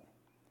like that.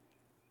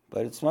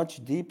 But it's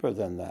much deeper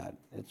than that.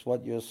 It's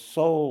what your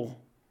soul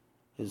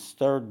is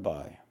stirred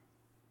by.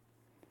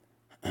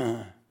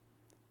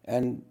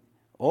 And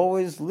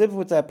always live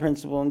with that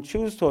principle and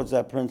choose towards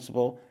that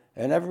principle,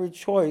 and every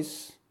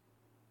choice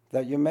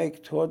that you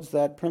make towards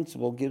that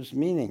principle gives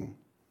meaning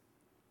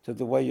to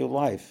the way you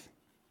life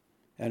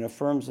and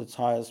affirms its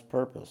highest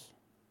purpose.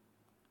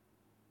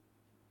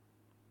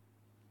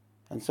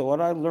 And so what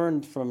I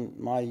learned from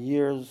my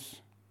years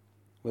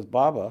with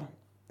Baba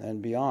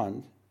and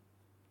beyond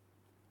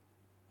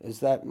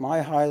is that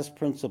my highest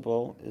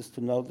principle is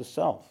to know the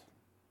self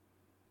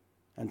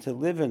and to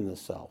live in the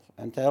self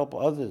and to help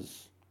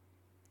others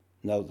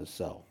know the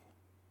self.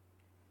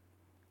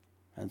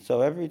 And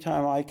so every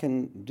time I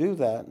can do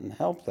that and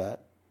help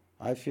that,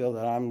 I feel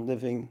that I'm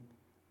living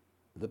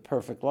the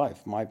perfect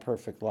life, my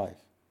perfect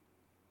life,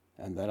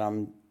 and that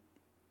I'm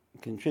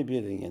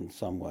contributing in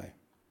some way.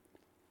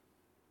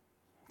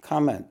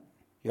 Comment: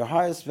 your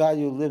highest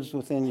value lives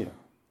within you.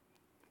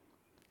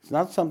 It's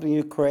not something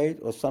you create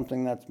or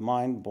something that's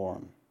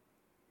mind-born.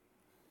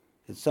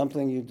 It's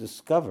something you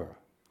discover.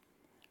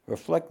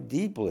 Reflect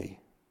deeply.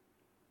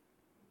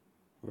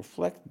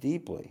 Reflect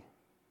deeply.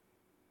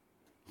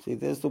 See,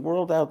 there's the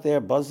world out there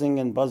buzzing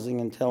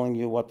and telling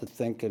you what to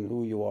think and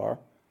who you are.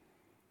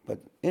 But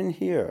in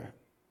here,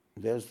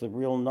 there's the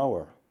real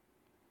knower.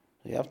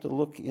 You have to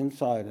look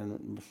inside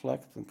and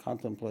reflect and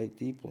contemplate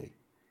deeply.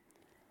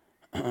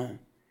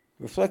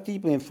 Reflect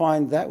deeply and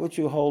find that which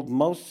you hold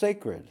most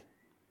sacred.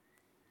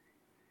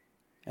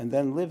 And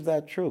then live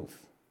that truth.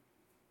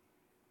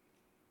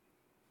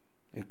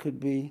 It could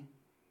be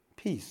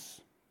peace.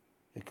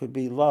 It could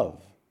be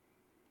love.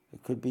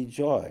 It could be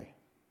joy.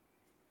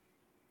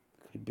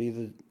 It could be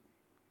the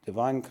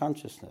divine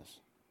consciousness.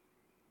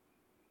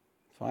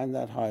 Find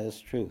that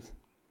highest truth.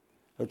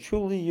 A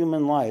truly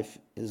human life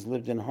is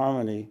lived in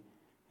harmony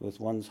with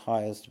one's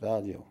highest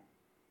value.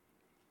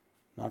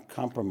 Not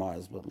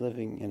compromise, but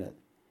living in it.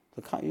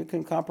 You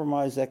can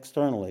compromise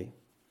externally,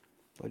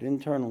 but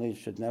internally you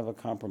should never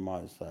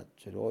compromise that.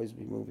 You should always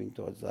be moving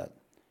towards that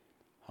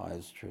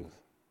highest truth.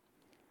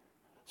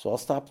 So I'll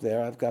stop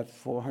there. I've got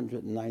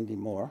 490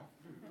 more.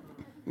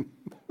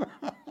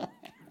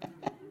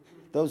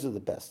 Those are the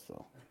best,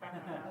 though.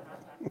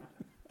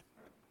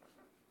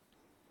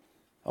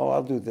 Oh,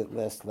 I'll do the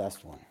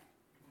last one,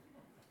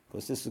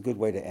 because this is a good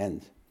way to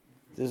end.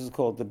 This is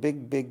called the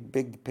big, big,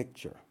 big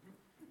picture.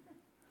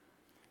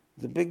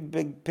 The big,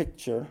 big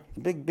picture,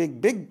 the big,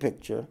 big, big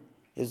picture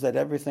is that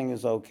everything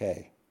is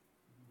okay,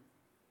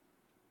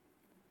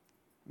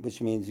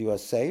 which means you are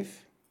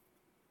safe,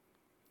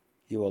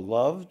 you are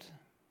loved,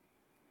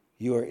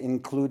 you are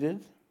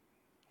included.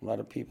 A lot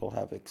of people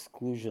have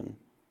exclusion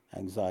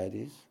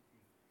anxieties.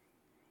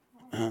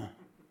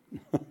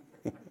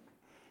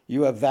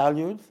 You are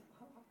valued.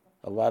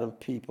 A lot of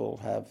people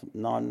have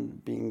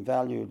non-being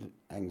valued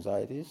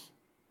anxieties.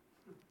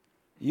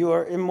 You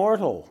are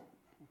immortal.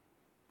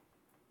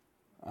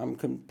 I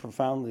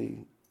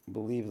profoundly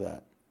believe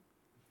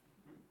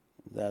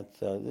that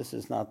this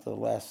is not the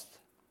last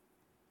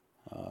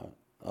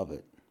of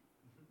it.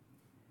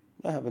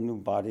 I have a new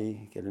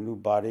body, get a new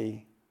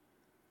body,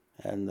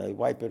 and they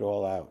wipe it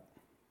all out.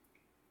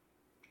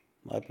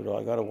 Wipe it all.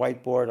 I got a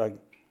whiteboard.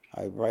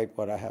 I write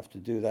what I have to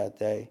do that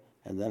day,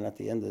 and then at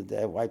the end of the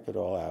day, I wipe it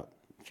all out.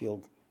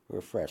 Feel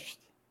refreshed.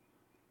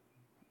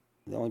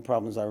 The only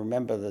problem is I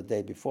remember the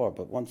day before,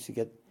 but once you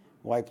get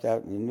wiped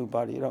out in a new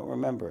body, you don't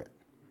remember it.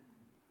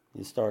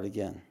 You start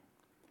again.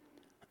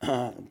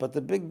 But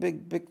the big,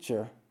 big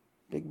picture,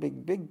 big,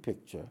 big, big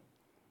picture,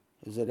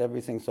 is that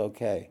everything's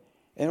okay.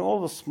 In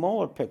all the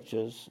smaller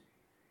pictures,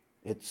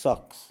 it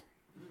sucks.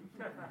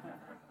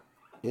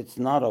 It's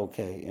not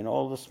okay in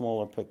all the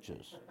smaller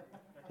pictures.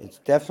 It's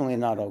definitely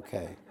not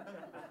okay.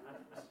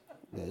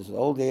 There's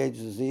old age,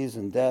 disease,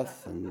 and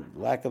death, and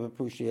lack of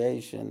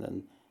appreciation,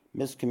 and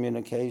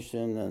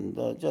miscommunication,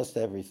 and just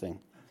everything.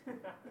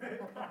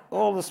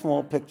 All the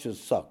small pictures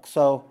suck.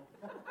 So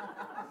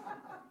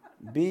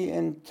be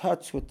in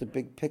touch with the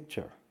big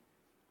picture.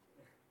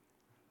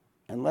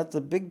 And let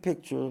the big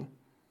picture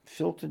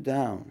filter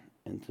down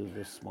into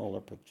the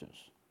smaller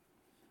pictures.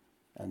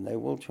 And they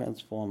will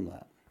transform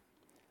that.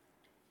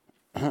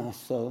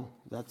 So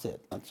that's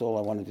it. That's all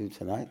I want to do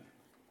tonight.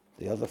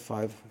 The other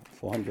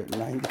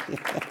 490.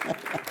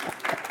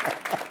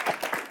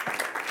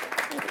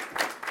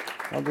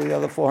 I'll do the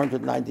other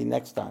 490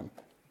 next time.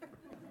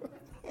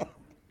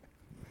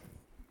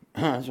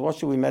 So what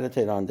should we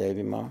meditate on,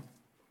 Davy Ma? The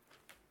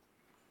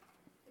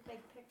big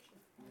picture.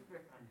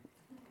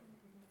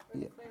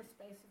 Yeah. The clear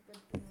space of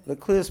good feeling. The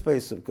clear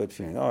space of good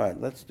feeling. All right,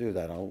 let's do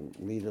that. I'll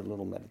lead a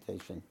little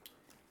meditation.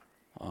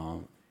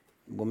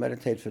 We'll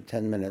meditate for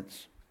 10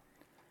 minutes.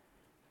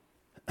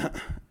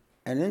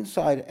 And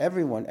inside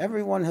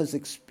everyone has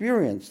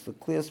experienced the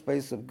clear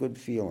space of good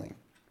feeling.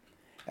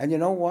 And you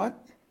know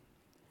what?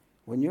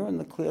 When you're in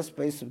the clear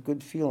space of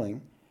good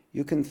feeling,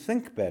 you can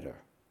think better.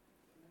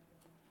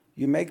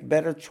 You make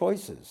better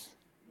choices.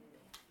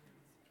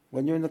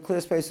 When you're in the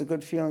clear space of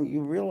good feeling,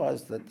 you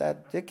realize that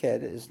that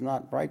dickhead is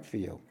not right for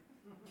you.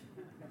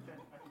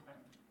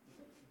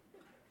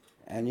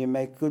 And you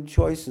make good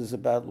choices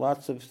about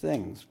lots of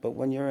things. But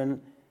when you're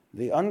in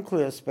the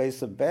unclear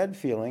space of bad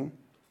feeling,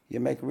 you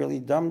make really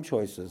dumb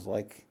choices,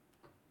 like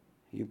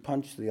you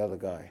punch the other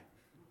guy,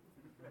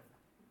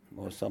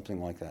 or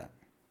something like that.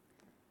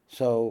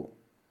 So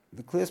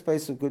the clear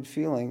space of good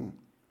feeling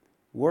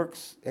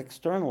works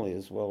externally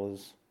as well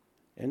as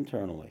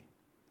internally.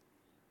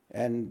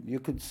 And you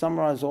could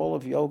summarize all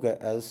of yoga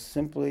as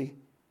simply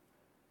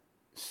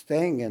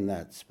staying in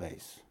that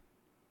space,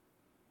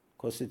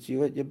 because it's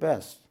you at your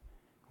best.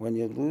 When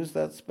you lose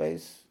that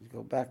space, you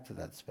go back to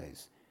that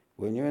space.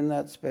 When you're in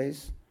that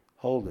space,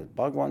 hold it.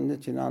 Bhagavan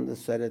Nityananda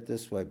said it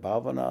this way,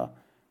 Bhavana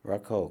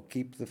Rakho,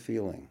 keep the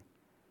feeling.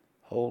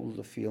 Hold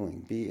the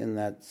feeling. Be in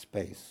that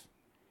space.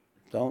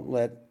 Don't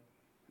let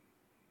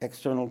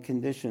external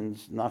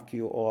conditions knock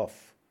you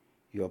off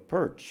your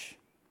perch,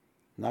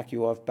 knock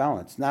you off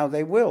balance. Now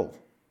they will.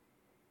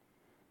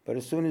 But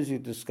as soon as you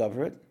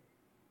discover it,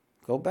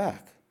 go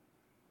back.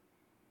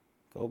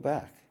 Go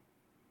back.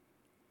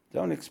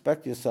 Don't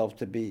expect yourself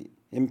to be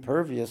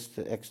impervious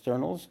to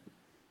externals,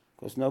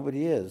 because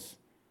nobody is.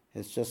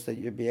 It's just that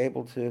you'll be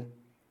able to,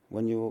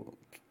 when you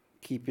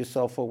keep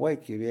yourself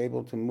awake, you'll be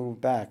able to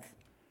move back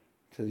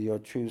to your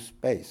true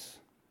space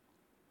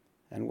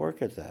and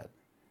work at that.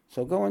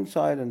 So go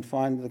inside and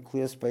find the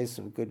clear space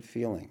of good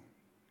feeling,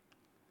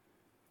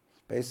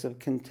 space of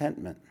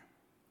contentment.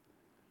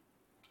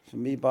 For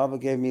me, Baba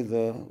gave me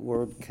the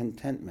word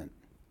contentment.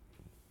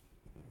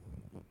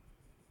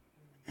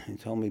 He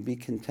told me, be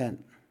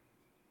content.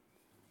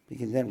 Be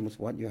content with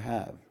what you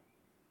have.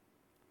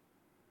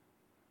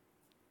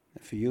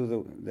 For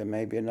you, there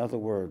may be another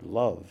word,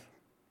 love,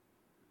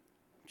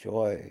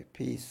 joy,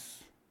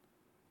 peace.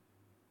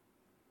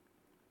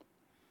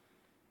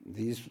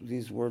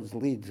 These words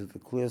lead to the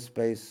clear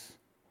space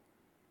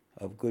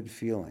of good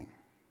feeling.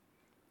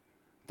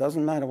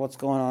 Doesn't matter what's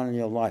going on in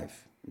your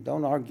life.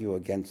 Don't argue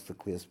against the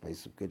clear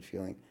space of good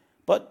feeling.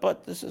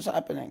 But this is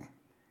happening.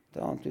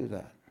 Don't do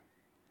that.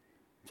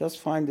 Just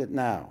find it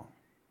now.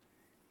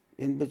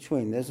 In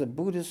between, there's a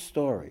Buddhist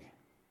story.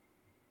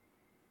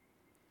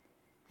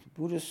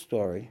 Buddhist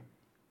story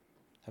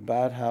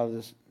about how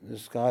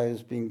this guy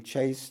is being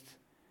chased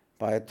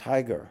by a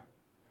tiger,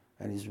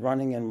 and he's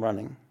running and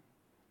running.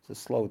 It's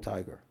a slow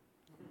tiger.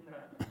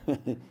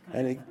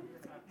 And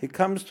he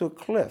comes to a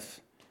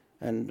cliff,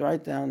 And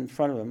right down in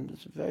front of him,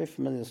 it's a very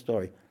familiar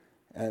story,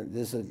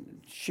 there's a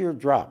sheer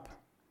drop.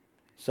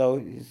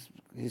 So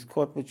he's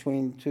caught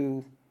between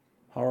two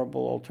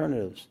horrible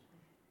alternatives.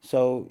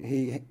 So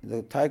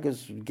the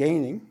tiger's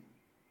gaining,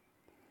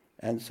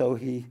 and so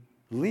he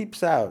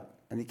leaps out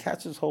and he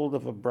catches hold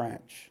of a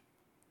branch.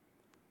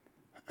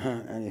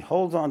 And he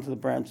holds onto the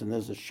branch, and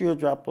there's a sheer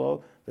drop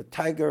below. The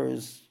tiger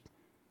is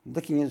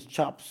licking his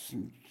chops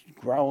and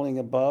growling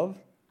above,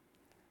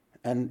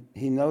 and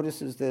he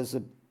notices there's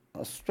a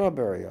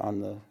strawberry on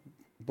the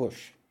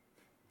bush.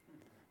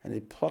 And he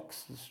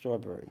plucks the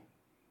strawberry,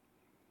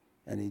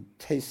 and he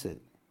tastes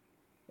it,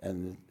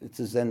 and it's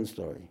a Zen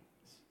story.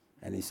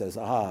 And he says,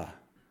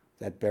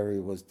 that berry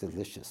was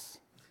delicious.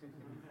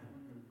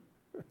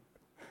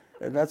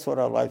 And that's what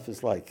our life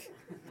is like.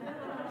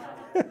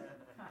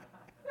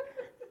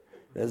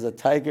 There's a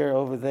tiger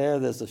over there,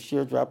 there's a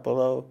sheer drop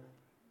below.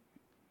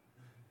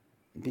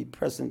 Be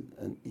present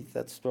and eat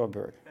that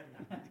strawberry.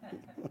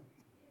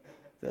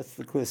 That's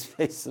the clear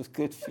space of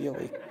good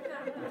feeling.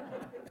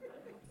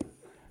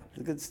 It's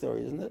a good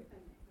story, isn't it?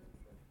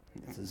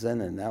 It's a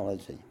Zen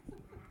analogy.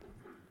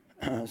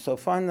 So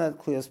find that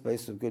clear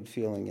space of good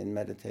feeling in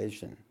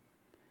meditation.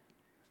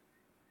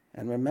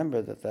 And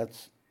remember that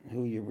that's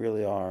who you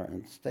really are,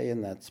 and stay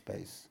in that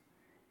space.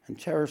 And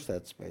cherish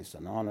that space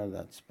and honor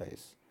that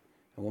space.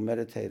 And we'll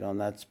meditate on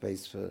that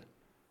space for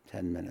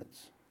 10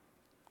 minutes.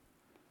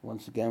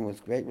 Once again,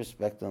 with great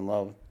respect and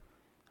love,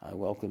 I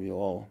welcome you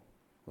all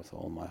with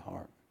all my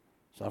heart.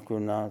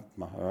 Sakurnath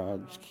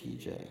Maharaj Ki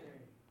Jai.